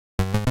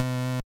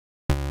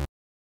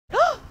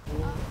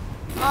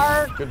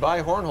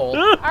Goodbye, Hornhole.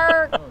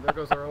 Oh, there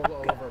goes all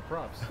of our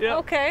props. Yep.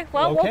 Okay,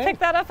 well, we'll pick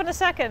that up in a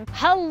second.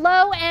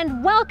 Hello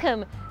and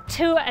welcome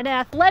to an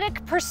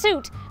athletic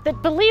pursuit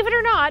that, believe it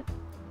or not,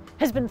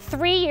 has been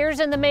 3 years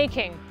in the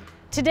making.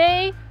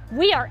 Today,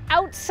 we are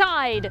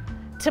outside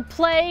to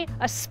play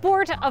a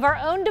sport of our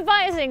own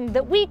devising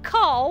that we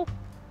call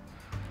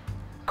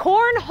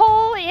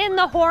Cornhole in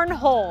the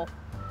Hornhole.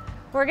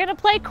 We're gonna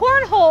play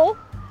Cornhole,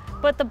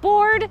 but the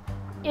board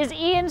is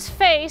Ian's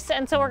face,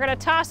 and so we're gonna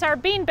toss our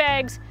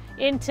beanbags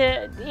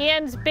into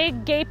Ian's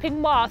big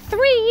gaping maw.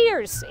 3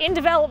 years in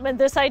development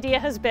this idea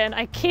has been,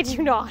 I kid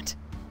you not.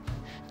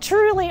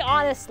 Truly,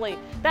 honestly,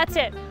 that's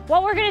it.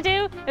 What we're gonna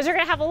do is we're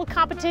gonna have a little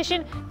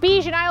competition.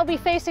 Beej and I will be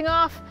facing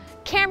off.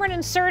 Cameron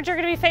and Serge are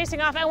gonna be facing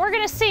off, and we're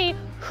gonna see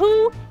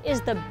who is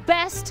the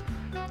best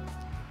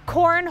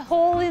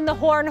cornhole in the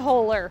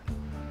hornholer.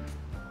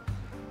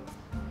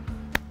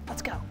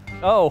 Let's go.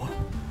 Oh,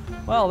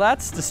 well,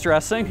 that's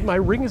distressing. My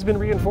ring has been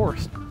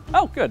reinforced.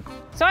 Oh, good.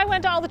 So I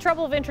went to all the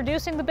trouble of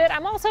introducing the bit.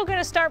 I'm also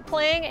gonna start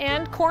playing,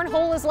 and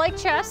cornhole is like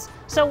chess,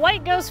 so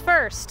white goes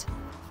first.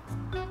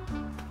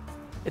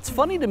 It's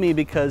funny to me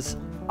because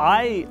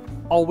I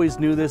always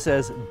knew this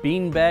as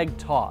beanbag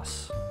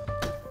toss.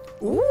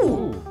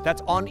 Ooh,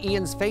 that's on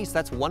Ian's face.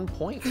 That's 1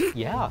 point.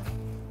 Yeah.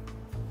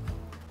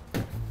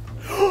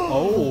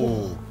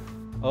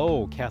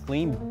 Oh,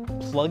 Kathleen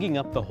plugging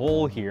up the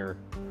hole here.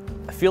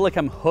 I feel like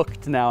I'm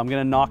hooked now. I'm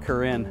gonna knock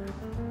her in.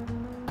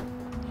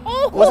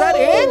 Oh! Was that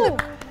in?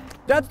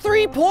 That's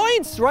 3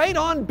 points, right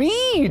on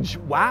Beej.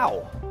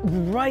 Wow.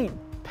 Right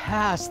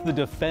past the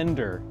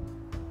defender.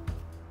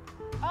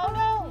 Oh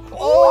no!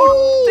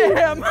 Oh,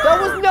 damn.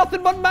 That was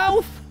nothing but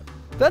mouth.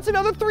 That's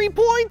another 3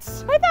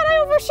 points. I thought I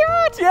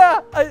overshot!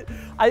 Yeah,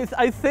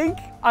 I think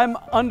I'm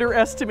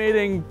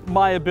underestimating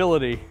my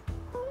ability.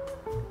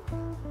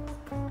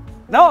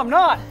 No, I'm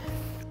not.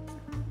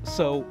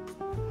 So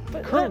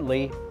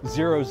currently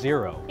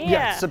 0-0.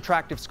 Yeah.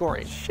 Subtractive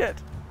scoring. Shit.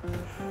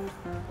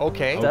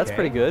 Okay. That's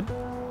pretty good.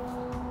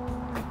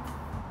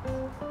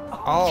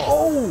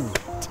 Oh.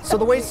 So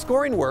the way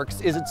scoring works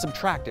is it's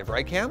subtractive,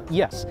 right, Cam?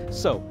 Yes.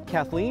 So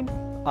Kathleen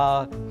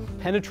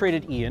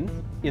penetrated Ian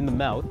in the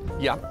mouth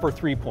for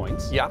 3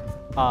 points. Yeah.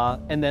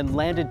 And then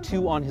landed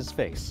 2 on his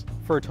face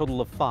for a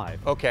total of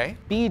 5. Okay.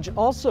 Beej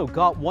also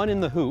got 1 in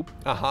the hoop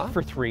Uh-huh.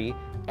 for 3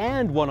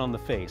 and 1 on the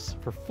face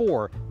for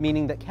 4,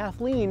 meaning that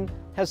Kathleen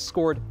has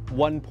scored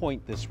 1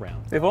 point this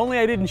round. If only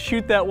I didn't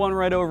shoot that one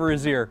right over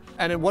his ear.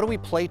 And then what do we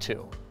play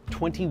to?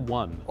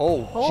 21.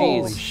 Oh,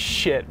 Holy jeez.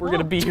 shit, we're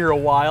gonna be here a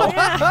while.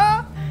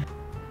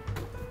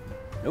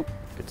 Nope.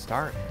 Good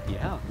start.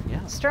 Yeah.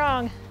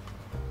 Strong.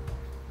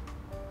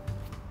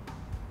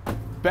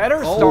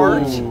 Better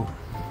start.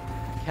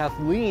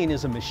 Kathleen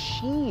is a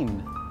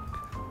machine.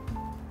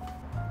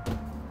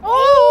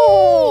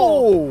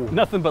 Oh!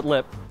 Nothing but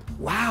lip.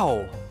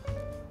 Wow.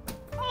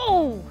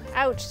 Oh,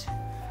 ouch.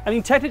 I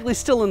mean, technically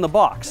still in the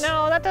box.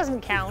 No, that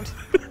doesn't count.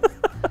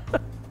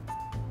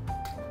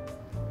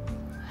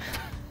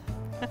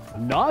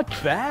 Not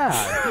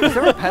bad. Is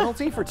there a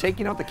penalty for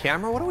taking out the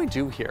camera? What do we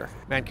do here?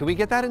 Man, can we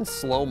get that in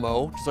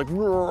slow-mo? Just like,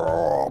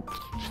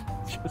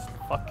 Just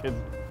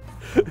fucking,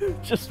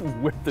 just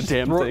whip the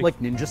damn Throw it thing. like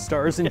ninja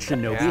stars in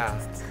Shinobi. yeah.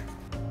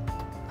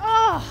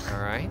 Oh,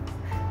 All right.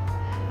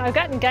 I've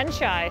gotten gun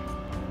shy.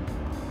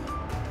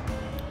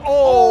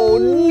 Oh,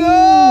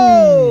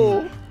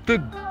 no!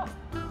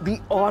 The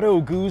auto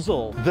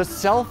goozle. The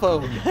cell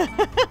phone.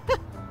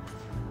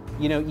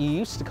 You know, you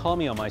used to call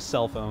me on my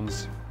cell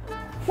phones.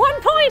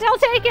 1 point, I'll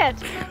take it.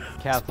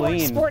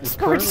 Kathleen Sports. is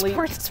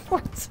currently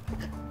Sports.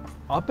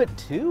 up at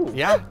 2.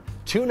 Yeah.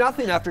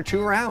 2-0 after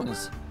 2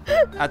 rounds.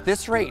 At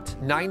this rate,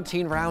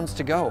 19 rounds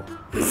to go.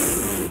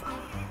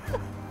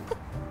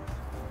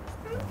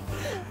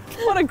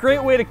 What a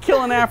great way to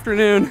kill an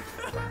afternoon.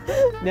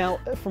 Now,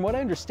 from what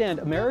I understand,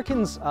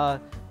 Americans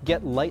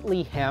get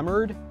lightly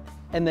hammered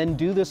and then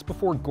do this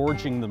before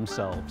gorging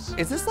themselves.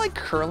 Is this like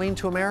curling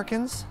to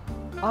Americans?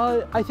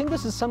 I think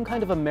this is some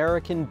kind of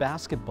American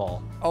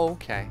basketball. Oh,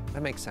 okay.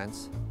 That makes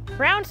sense.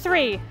 Round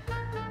 3.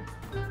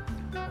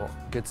 Well,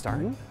 good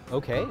start.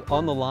 Okay,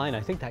 on the line, I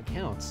think that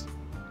counts.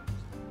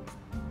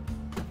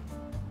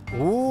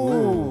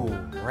 Ooh.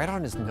 Right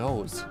on his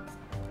nose.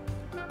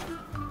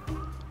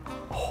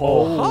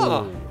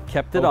 Oh,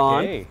 kept it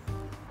Okay.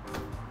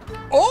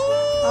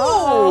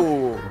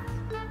 Oh!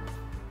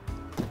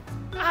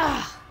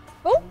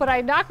 Oh, but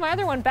I knocked my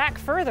other one back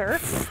further.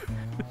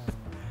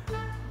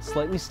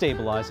 Slightly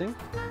stabilizing.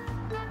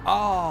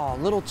 Oh,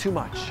 a little too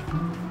much.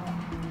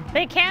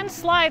 They can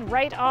slide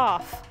right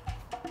off.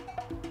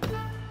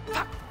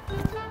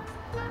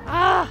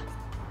 Ah!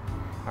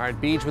 All right,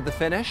 Beej with the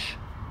finish.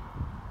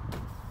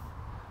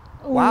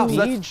 Wow, so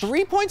that's Beej.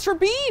 3 points for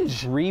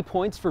Beej. 3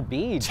 points for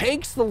Beej.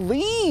 Takes the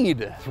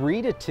lead.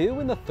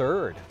 3-2 in the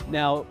third.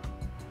 Now,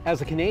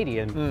 as a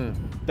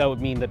Canadian, that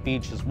would mean that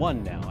Beej has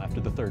won now after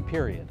the third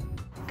period.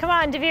 Come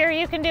on, Devere,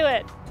 you can do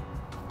it.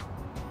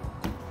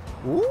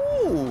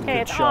 Ooh.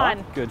 Okay, it's shot.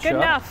 on. Good shot.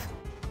 enough.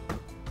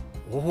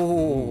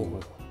 Ooh.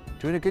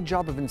 Doing a good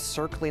job of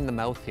encircling the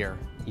mouth here.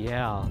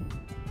 Yeah.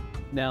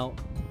 Now,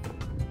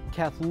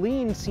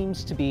 Kathleen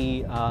seems to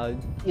be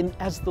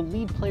as the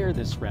lead player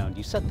this round.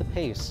 You set the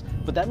pace,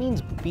 but that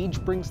means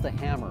Beej brings the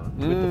hammer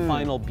with the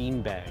final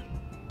beanbag.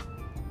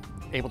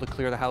 Able to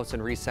clear the house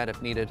and reset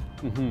if needed.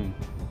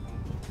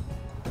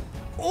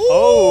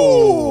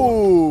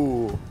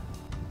 Oh!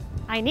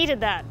 I needed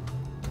that.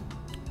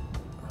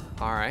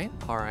 All right,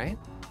 all right.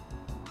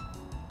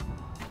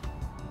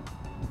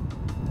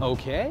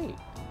 Okay.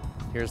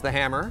 Here's the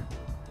hammer.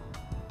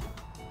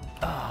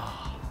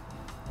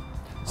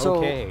 So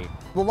Okay.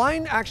 the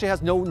line actually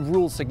has no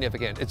rule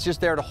significant. It's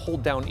just there to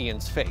hold down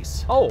Ian's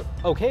face. Oh,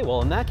 okay.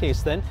 Well, in that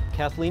case, then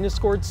Kathleen has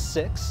scored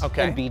 6,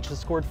 Okay. and Beej has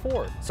scored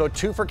 4. So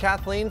 2 for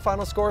Kathleen,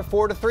 final score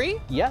 4-3?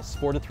 Yes,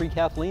 4-3.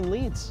 Kathleen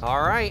leads.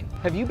 All right.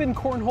 Have you been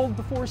cornholed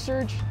before,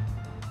 Serge?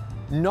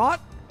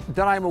 Not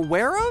that I'm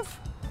aware of.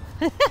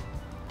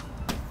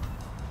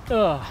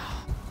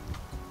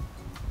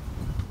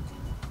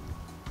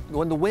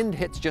 When the wind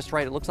hits just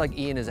right, it looks like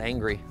Ian is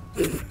angry.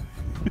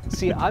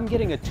 See, I'm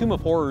getting a Tomb of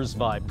Horrors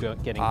vibe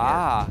getting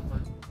Ah,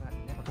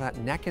 look at that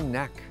neck and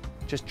neck,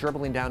 just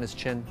dribbling down his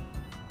chin.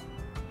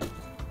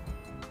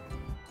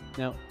 here.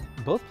 Now,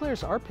 both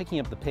players are picking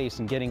up the pace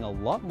and getting a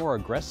lot more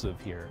aggressive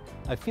here.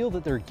 I feel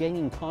that they're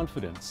gaining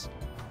confidence.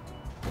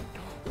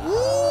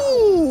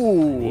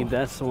 Ooh! Need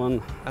this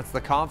one. That's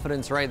the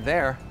confidence right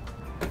there.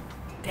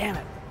 Damn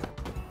it.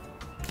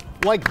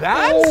 Like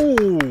that?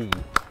 Oh!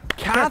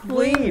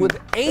 Kathleen with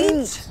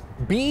 8,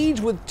 Beej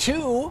with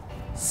 2,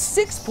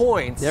 6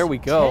 points. There we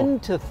go.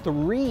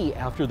 10-3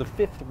 after the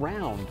 5th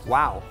round.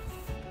 Wow.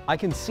 I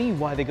can see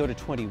why they go to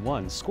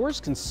 21. Scores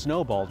can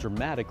snowball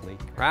dramatically.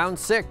 Round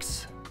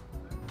 6.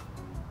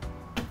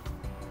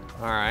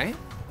 All right.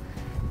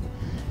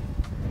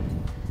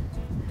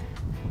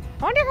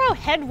 I wonder how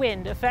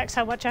headwind affects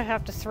how much I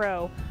have to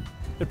throw.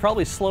 It'd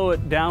probably slow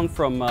it down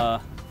from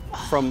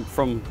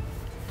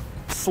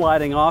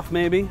sliding off,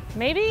 maybe.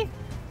 Maybe?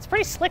 It's a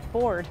pretty slick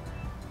board.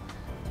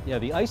 Yeah,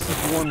 the ice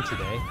is warm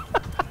today.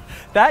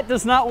 That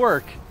does not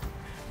work.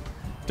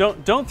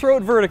 Don't throw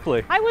it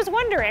vertically. I was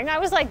wondering, I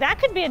was like, that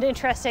could be an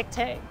interesting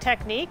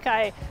technique.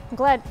 I'm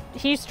glad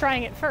he's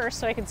trying it first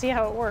so I can see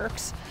how it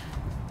works.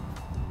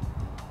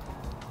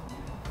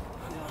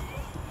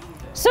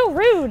 So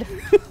rude.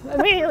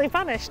 Immediately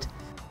punished.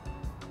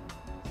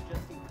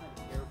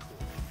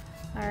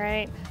 All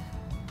right.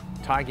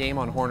 Tie game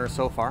on Horner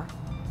so far.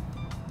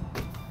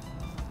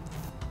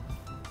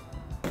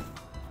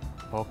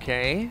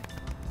 Okay.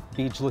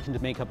 Beej looking to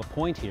make up a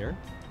point here.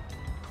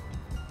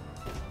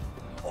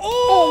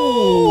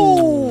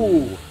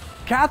 Oh!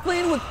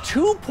 Kathleen with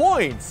 2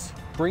 points.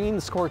 Bringing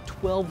the score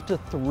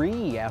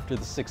 12-3 after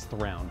the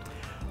 6th round.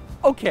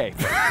 Okay,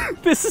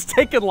 this has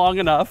taken long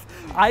enough.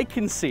 I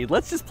concede.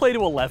 Let's just play to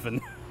 11.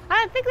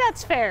 I think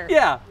that's fair.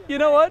 Yeah, you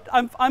know what?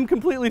 I'm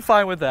completely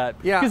fine with that.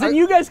 Yeah, because then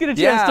you guys get a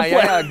chance to play.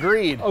 Yeah,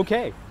 agreed.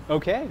 Okay,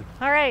 okay.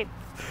 All right.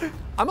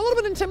 I'm a little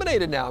bit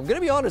intimidated now. I'm going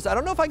to be honest. I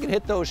don't know if I can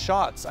hit those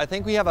shots. I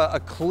think we have a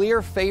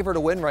clear favorite to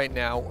win right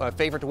now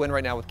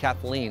with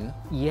Kathleen.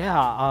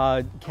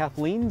 Yeah,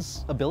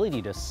 Kathleen's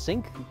ability to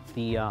sink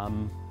the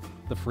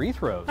free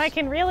throws. I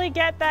can really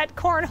get that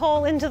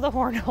cornhole into the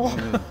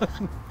hornhole.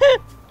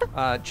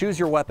 Choose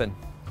your weapon.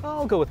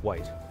 I'll go with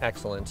white.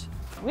 Excellent.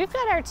 We've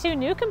got our 2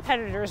 new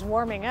competitors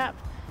warming up.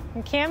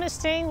 And Cam is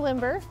staying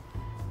limber.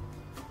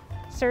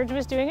 Serge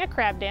was doing a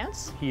crab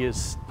dance. He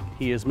is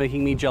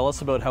making me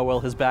jealous about how well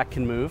his back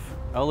can move.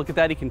 Oh, look at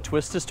that. He can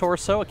twist his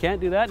torso. I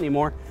can't do that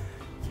anymore.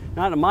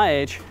 Not at my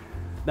age.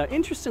 Now,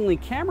 interestingly,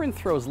 Cameron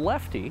throws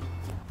lefty,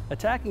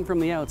 attacking from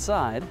the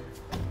outside,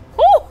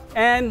 Woo!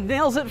 and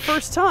nails it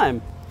first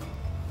time.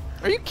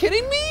 Are you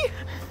kidding me?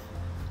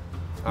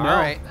 All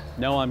right.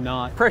 No, I'm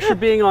not. Pressure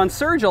being on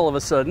Serge all of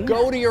a sudden.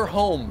 Go to your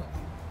home.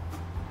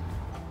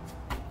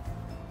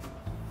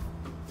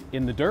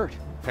 In the dirt.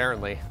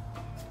 Apparently.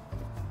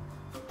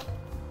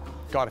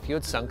 God, if you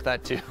had sunk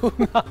that too.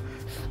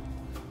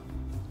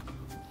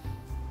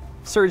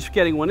 Serge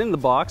getting one in the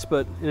box,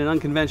 but in an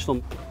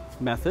unconventional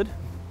method.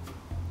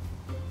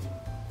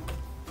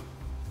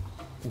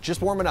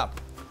 Just warming up.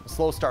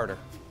 Slow starter.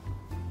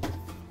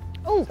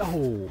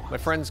 Oh. My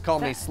friends call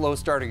me Slow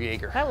Starter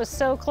Jaeger. That was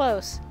so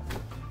close.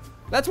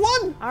 That's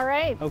 1. All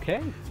right.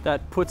 Okay.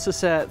 That puts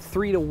us at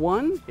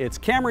 3-1. It's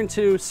Cameron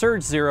 2,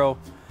 Serge 0.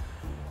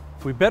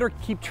 We better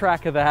keep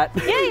track of that.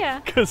 Yeah.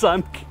 Because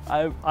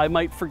I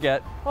might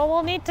forget. Well,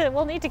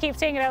 we'll need to keep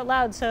saying it out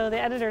loud so the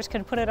editors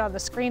can put it on the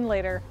screen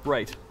later.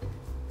 Right.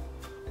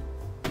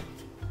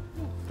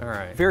 All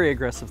right. Very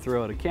aggressive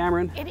throw out of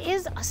Cameron. It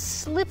is a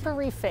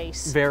slippery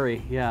face.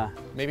 Very, yeah.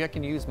 Maybe I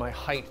can use my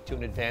height to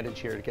an advantage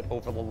here to get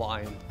over the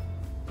line.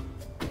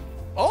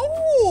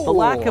 Oh! The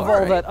lack of all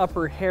right. that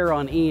upper hair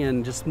on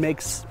Ian just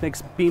makes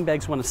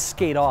beanbags want to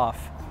skate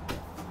off.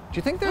 Do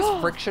you think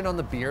there's friction on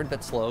the beard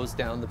that slows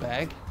down the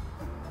bag?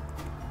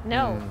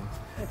 No,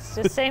 it's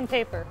just same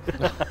paper.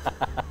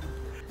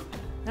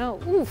 No,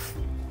 oof.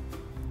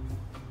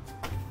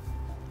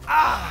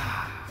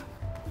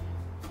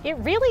 It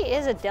really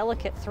is a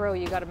delicate throw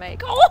you gotta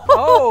make.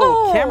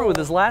 Oh, Cameron with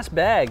his last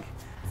bag,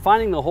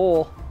 finding the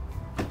hole.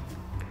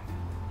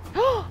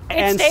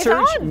 And stays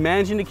Surge on.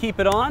 managing to keep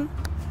it on.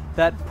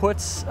 That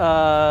puts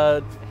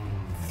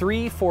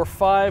 3, 4,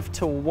 5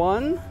 to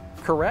 1,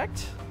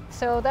 correct?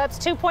 So that's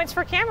 2 points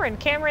for Cameron.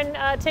 Cameron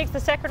takes the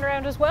second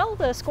round as well.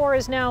 The score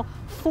is now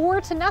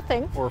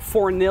 4-0. Or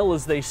 4-0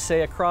 as they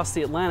say across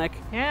the Atlantic.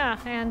 Yeah,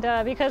 and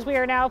because we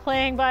are now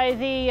playing by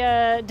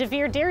the De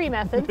Vere Deary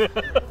method,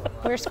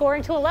 we're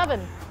scoring to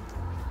 11.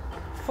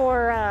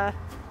 For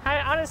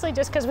honestly,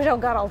 just because we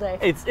don't got all day.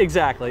 It's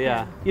exactly,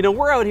 yeah. You know,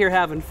 we're out here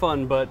having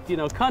fun, but you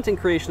know,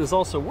 content creation is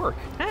also work.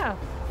 Yeah.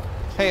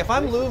 Hey, if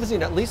I'm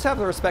losing, at least have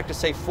the respect to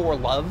say for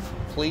love,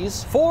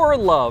 please. For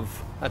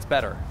love. That's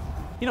better.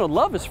 You know,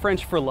 love is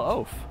French for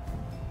loaf.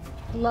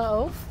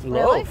 Loaf?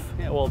 Really? Loaf.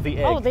 Yeah, well, the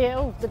egg.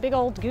 Oh, the big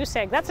old goose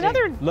egg. That's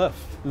another.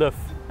 Loaf. Loaf.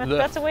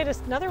 That's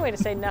another way to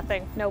say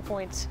nothing. No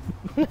points.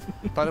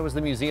 Thought it was the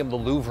Museum, the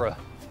Louvre.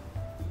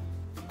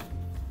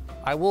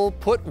 I will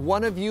put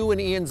one of you in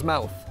Ian's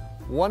mouth.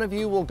 One of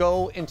you will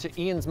go into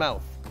Ian's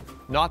mouth.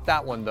 Not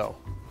that one, though.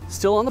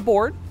 Still on the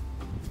board.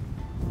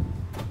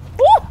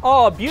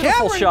 Oh,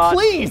 beautiful Cameron, shot.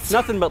 please.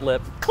 Nothing but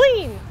lip.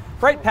 Clean.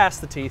 Right past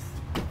the teeth.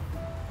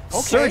 Okay.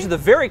 Surge with a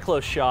very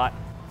close shot.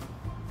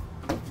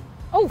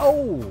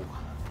 Oh.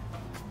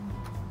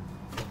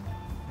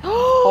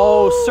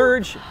 Oh,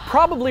 Surge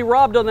probably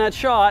robbed on that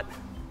shot.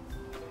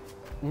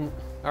 All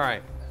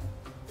right.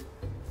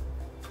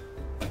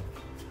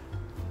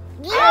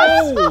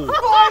 Yes!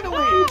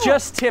 Finally!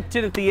 Just tipped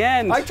in at the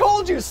end. I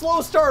told you,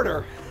 slow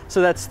starter.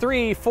 So that's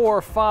 3,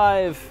 4,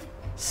 5,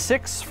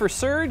 6 for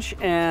Surge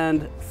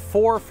and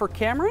 4 for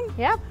Cameron.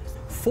 Yep.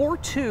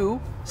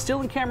 4-2,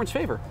 still in Cameron's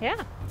favor.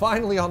 Yeah.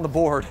 Finally on the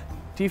board.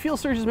 Do you feel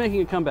Surge is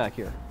making a comeback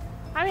here?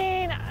 I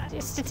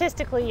mean,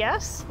 statistically,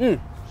 yes.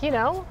 You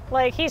know,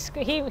 like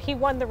he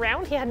won the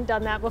round. He hadn't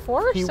done that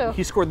before, so.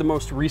 He scored the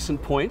most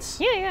recent points.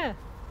 Yeah.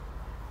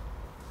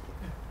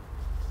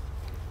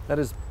 That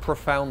is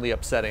profoundly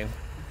upsetting.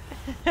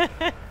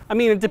 I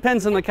mean, it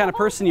depends on the kind of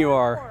person you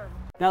are.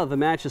 Now that the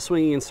match is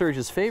swinging in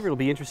Surge's favor, it'll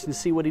be interesting to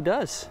see what he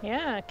does.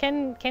 Yeah.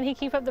 Can he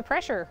keep up the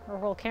pressure, or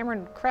will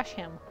Cameron crush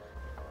him?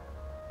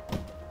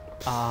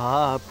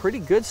 Pretty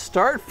good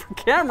start for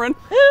Cameron.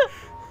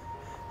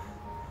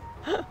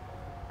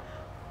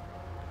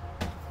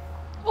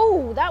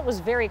 Oh, that was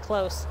very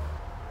close.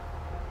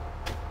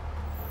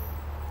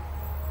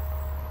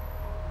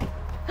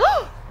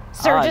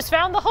 Surge just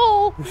found the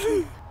hole.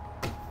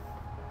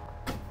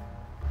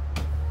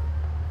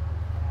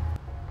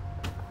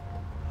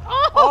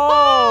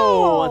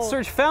 Oh, and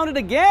Surge found it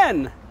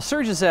again.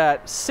 Surge is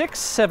at 6,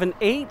 7,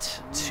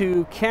 8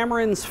 to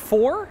Cameron's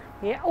 4.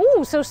 Yeah.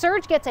 Oh, so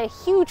Surge gets a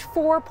huge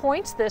 4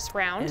 points this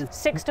round.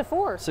 6-4.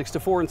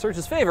 6-4 in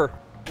Surge's favor.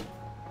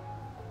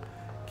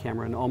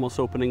 Cameron almost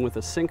opening with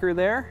a sinker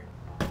there.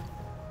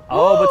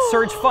 Oh, but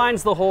Surge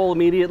finds the hole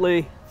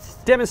immediately,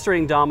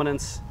 demonstrating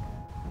dominance.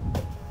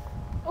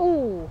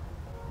 Ooh.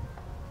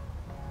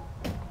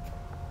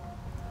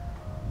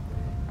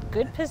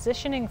 Good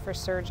positioning for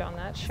Surge on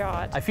that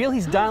shot. I feel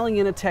he's dialing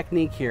in a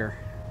technique here.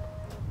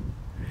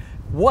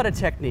 What a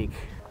technique.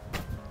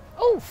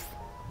 Oof.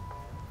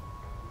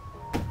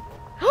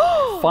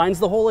 Finds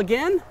the hole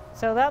again.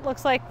 So that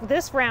looks like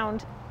this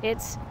round,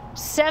 it's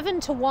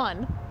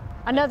 7-1.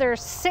 Another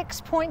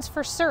 6 points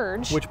for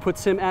Surge. Which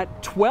puts him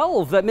at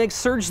 12. That makes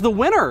Surge the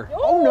winner.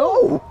 Oh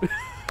no!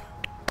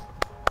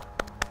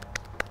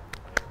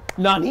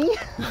 Nani?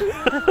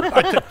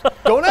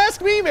 Don't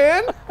ask me,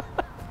 man.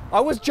 I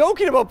was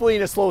joking about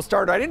being a slow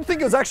starter. I didn't think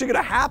it was actually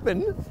going to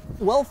happen.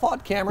 Well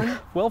fought, Cameron.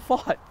 Well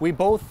fought. We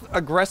both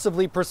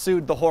aggressively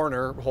pursued the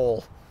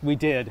Hornhole. We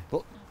did.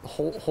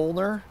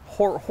 Horner?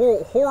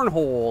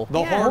 Hornhole. The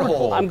Yeah.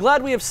 Hornhole. I'm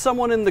glad we have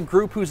someone in the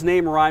group whose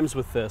name rhymes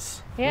with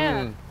this.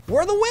 Yeah.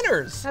 We're the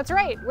winners. That's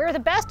right. We're the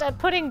best at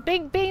putting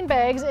big bean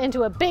bags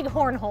into a big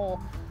hornhole.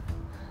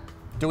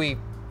 Do we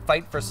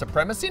fight for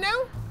supremacy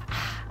now?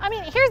 I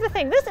mean, here's the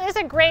thing. This is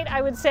a great,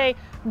 I would say,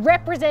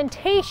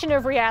 representation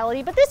of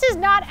reality, but this is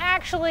not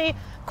actually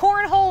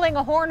cornholing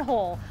a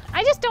hornhole.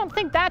 I just don't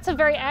think that's a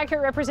very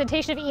accurate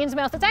representation of Ian's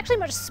mouth. It's actually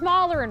much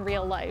smaller in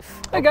real life.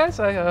 Hey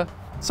guys, I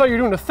saw you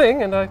doing a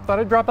thing and I thought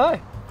I'd drop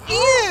by.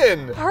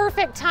 Ian!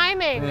 Perfect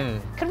timing.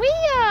 Can we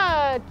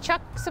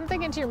chuck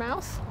something into your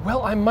mouth?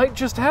 Well, I might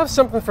just have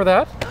something for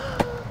that.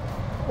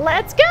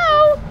 Let's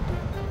go!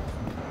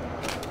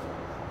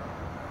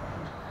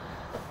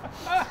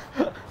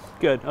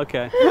 Good,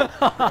 okay.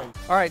 All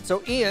right,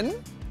 so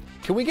Ian,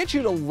 can we get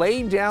you to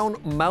lay down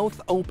mouth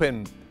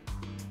open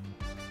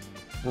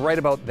right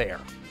about there?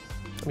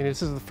 I mean,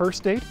 this is the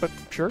first date, but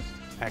sure.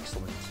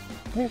 Excellent.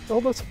 Can you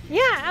hold this?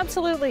 Yeah,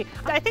 absolutely.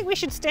 I think we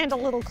should stand a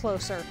little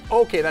closer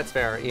Okay, that's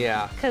fair,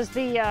 yeah. because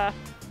the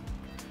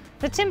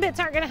Timbits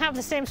aren't going to have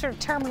the same sort of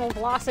terminal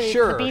velocity that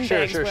Sure, the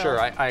beanbags will.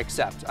 sure. I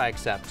accept. Do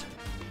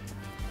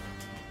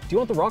you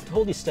want the rock to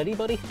hold you steady,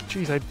 buddy?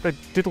 Geez, I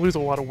did lose a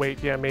lot of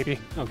weight. Yeah, maybe.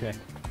 Okay.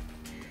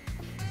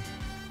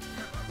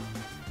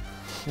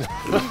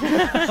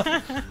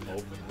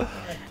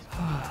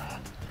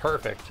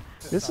 Perfect.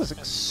 This is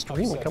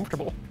extremely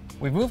comfortable.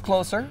 We've moved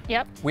closer.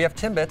 Yep. We have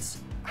Timbits.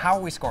 How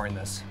are we scoring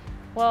this?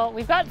 Well,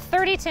 we've got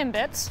 30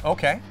 Timbits.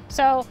 Okay.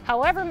 So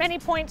however many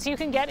points you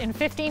can get in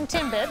 15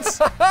 Timbits,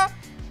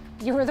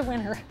 you are the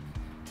winner.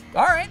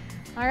 All right.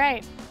 All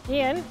right,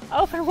 Ian,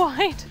 open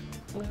wide.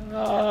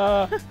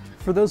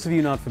 For those of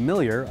you not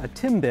familiar, a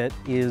Timbit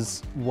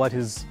is what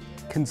is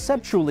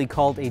conceptually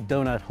called a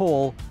donut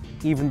hole,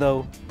 even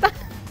though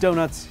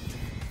donuts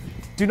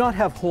do not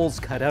have holes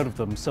cut out of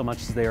them so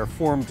much as they are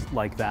formed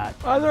like that.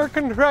 Other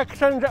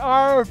contractions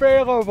are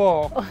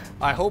available.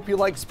 I hope you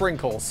like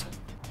sprinkles.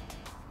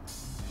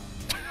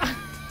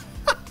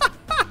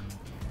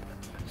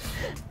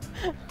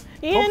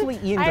 Ian, Hopefully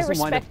Ian I doesn't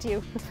respect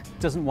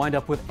wind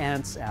up with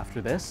ants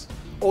after this.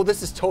 Oh,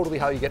 this is totally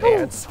how you get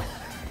ants.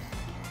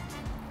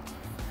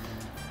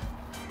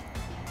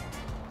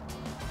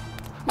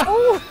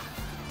 Oh,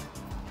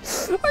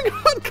 I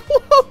got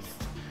close.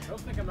 I don't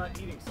think I'm not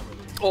eating some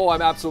of these. Oh,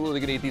 I'm absolutely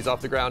gonna eat these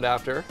off the ground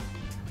after.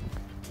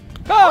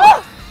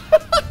 Oh!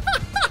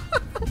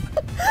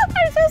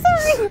 I'm so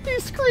sorry. He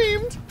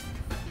screamed.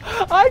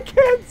 I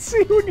can't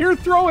see when you're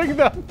throwing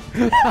them.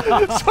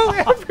 So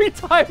every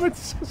time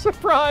it's a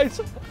surprise.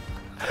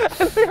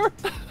 And they're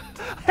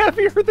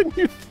heavier than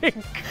you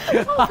think.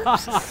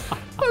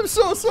 I'm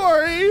so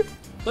sorry.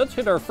 Let's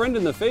hit our friend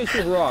in the face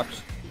with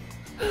rocks.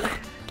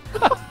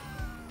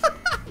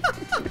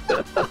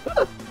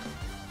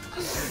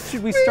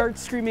 Should we start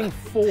screaming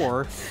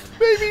 4?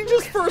 Maybe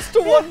just first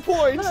to 1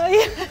 point.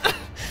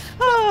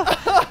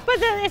 But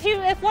then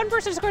if one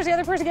person scores, the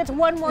other person gets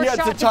one more Yeah,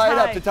 shot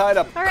to tie it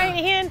up. All right,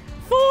 Ian,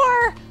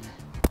 4.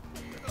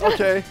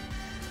 Okay.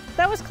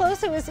 That was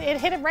close. It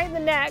hit him right in the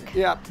neck.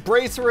 Yeah,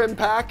 brace for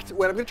impact.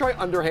 Wait, I'm gonna try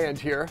underhand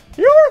here.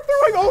 You're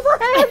throwing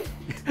overhand.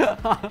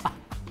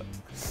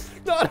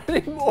 Not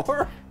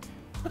anymore.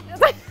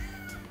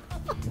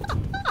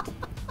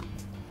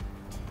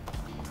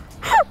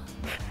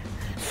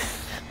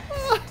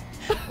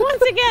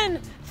 Once again,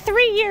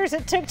 3 years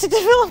it took to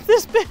develop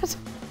this bit.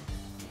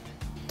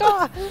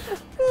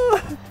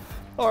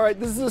 All right,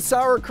 this is a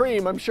sour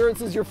cream. I'm sure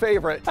this is your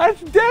favorite.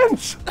 That's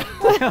dense.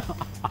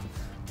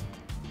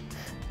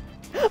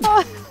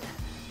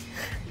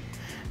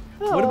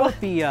 What about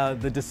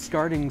the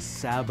discarding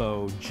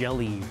Sabo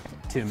jelly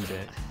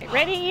Timbit?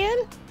 Ready,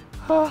 Ian?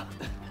 Oh.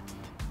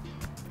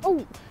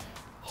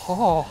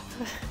 Oh.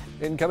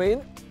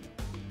 Incoming.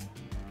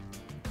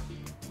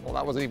 Well,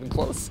 that wasn't even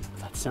close.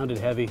 That sounded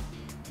heavy.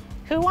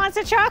 Who wants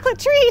a chocolate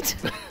treat?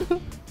 I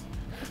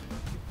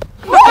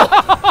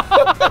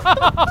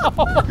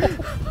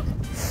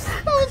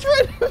was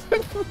right.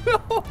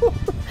 No.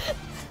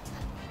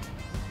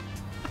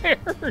 I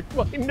heard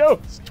my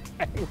nose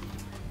twang.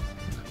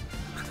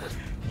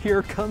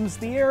 Here comes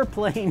the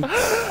airplane. All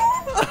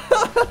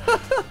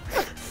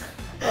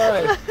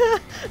right.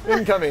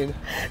 Incoming.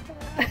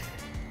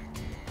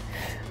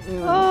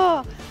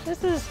 Oh,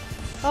 this is,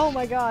 oh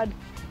my God.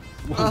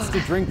 Wants to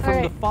drink from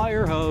right. the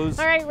fire hose.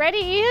 All right, ready,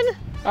 Ian?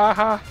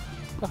 Uh-huh.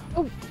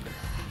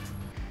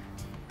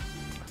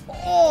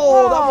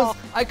 Oh, that was,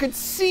 I could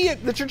see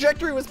it. The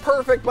trajectory was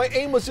perfect. My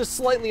aim was just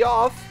slightly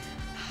off.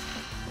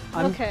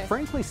 I'm Okay.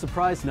 frankly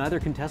surprised neither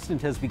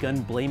contestant has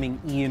begun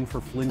blaming Ian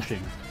for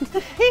flinching.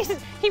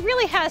 He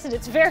really hasn't.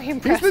 It's very He's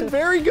impressive. been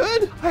very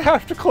good. I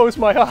have to close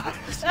my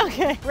eyes.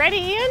 Okay, ready,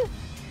 Ian?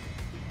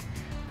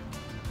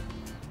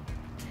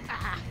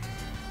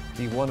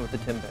 He won with the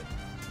Timbit.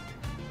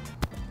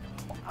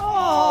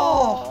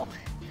 Oh.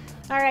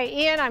 All right,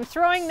 Ian, I'm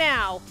throwing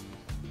now.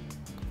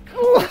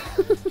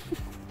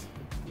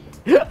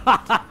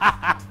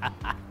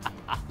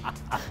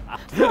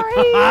 Sorry,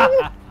 Ian.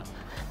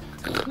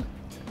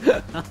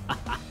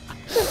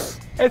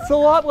 It's a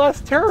lot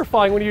less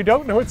terrifying when you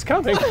don't know it's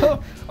coming.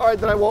 All right,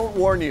 then I won't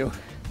warn you.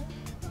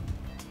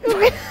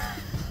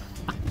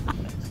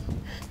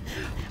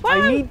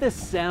 I need this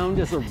sound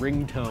as a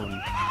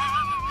ringtone.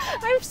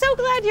 I'm so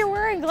glad you're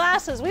wearing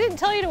glasses. We didn't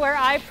tell you to wear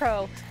eye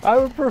pro.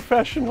 I'm a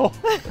professional.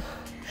 All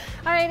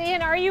right,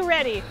 Ian, are you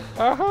ready?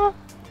 Uh-huh.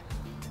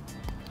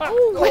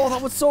 Oh,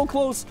 that was so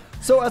close.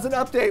 So as an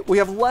update, we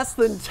have less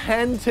than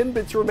 10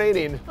 Timbits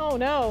remaining. Oh,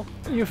 no.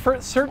 You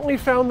certainly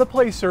found the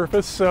play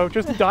surface, so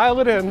just dial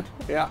it in.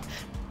 Yeah.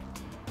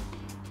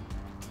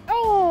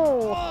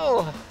 Oh.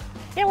 Oh.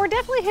 Yeah, we're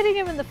definitely hitting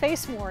him in the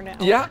face more now.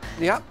 Yeah,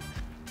 yeah.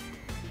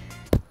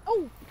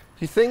 Oh.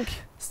 You think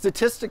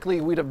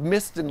statistically we'd have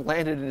missed and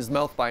landed in his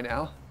mouth by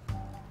now?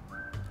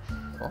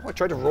 Oh, I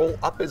tried to roll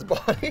up his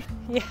body.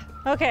 Yeah.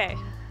 Okay.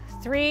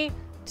 3,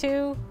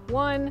 2,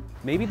 1.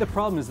 Maybe the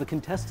problem is the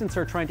contestants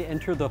are trying to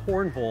enter the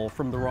hornhole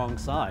from the wrong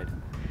side.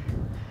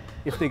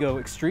 If they go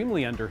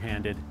extremely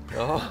underhanded.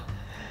 Oh.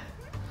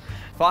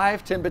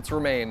 5 Timbits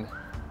remain.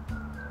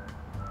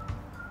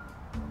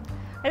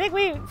 I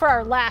think for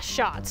our last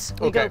shots,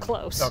 we go Okay.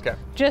 close. Okay.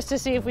 Just to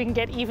see if we can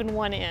get even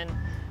one in.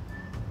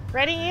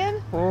 Ready,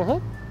 Ian?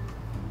 Mm-hmm.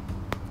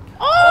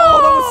 Oh,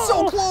 that was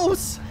so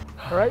close.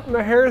 Right in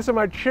the hairs of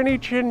my chinny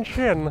chin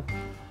chin.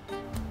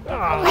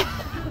 Ah.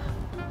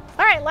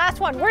 All right, last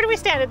one. Where do we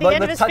stand? At the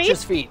end of Let's his touch feet?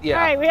 his feet, yeah.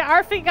 All right,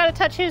 our feet got to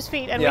touch his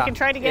feet, and we Yeah, can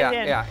try to get it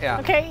in. yeah.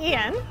 Okay,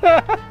 Ian.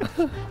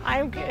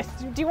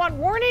 Do you want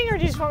warning, or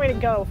do you just want me to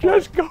go?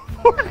 Just go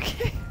for it.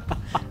 Okay.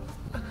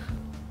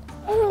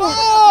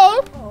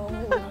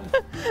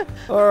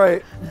 All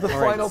right, the All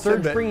right, final Serge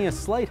tidbit. bringing a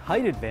slight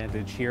height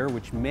advantage here,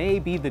 which may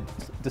be the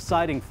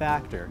deciding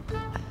factor.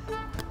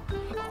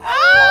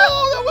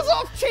 Oh, that was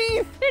off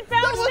teeth. It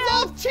That bounced was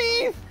down. off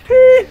teeth.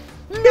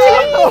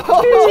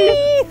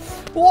 No.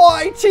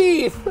 Why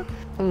teeth?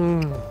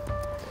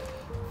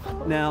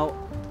 Now,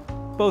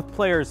 both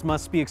players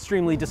must be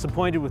extremely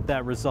disappointed with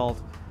that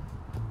result,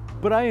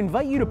 but I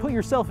invite you to put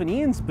yourself in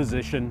Ian's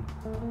position,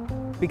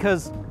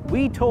 because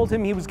we told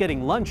him he was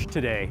getting lunch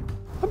today,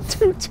 I'm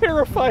too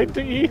terrified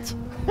to eat.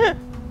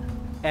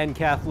 and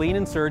Kathleen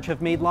and Serge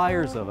have made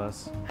liars of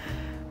us.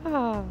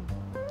 Oh.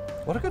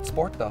 What a good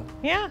sport, though.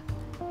 Yeah,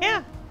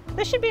 yeah.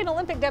 This should be an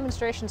Olympic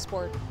demonstration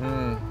sport.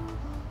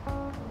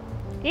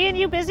 Ian,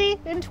 you busy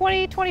in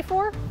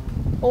 2024?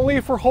 Only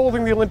if we're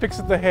holding the Olympics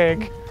at The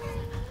Hague.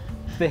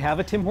 They have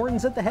a Tim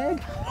Hortons at The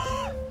Hague?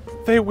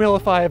 They will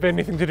if I have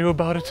anything to do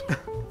about it.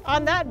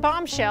 On that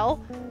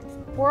bombshell,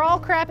 we're all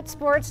crap at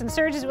sports and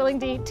Serge is willing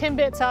to eat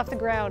Timbits off the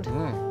ground.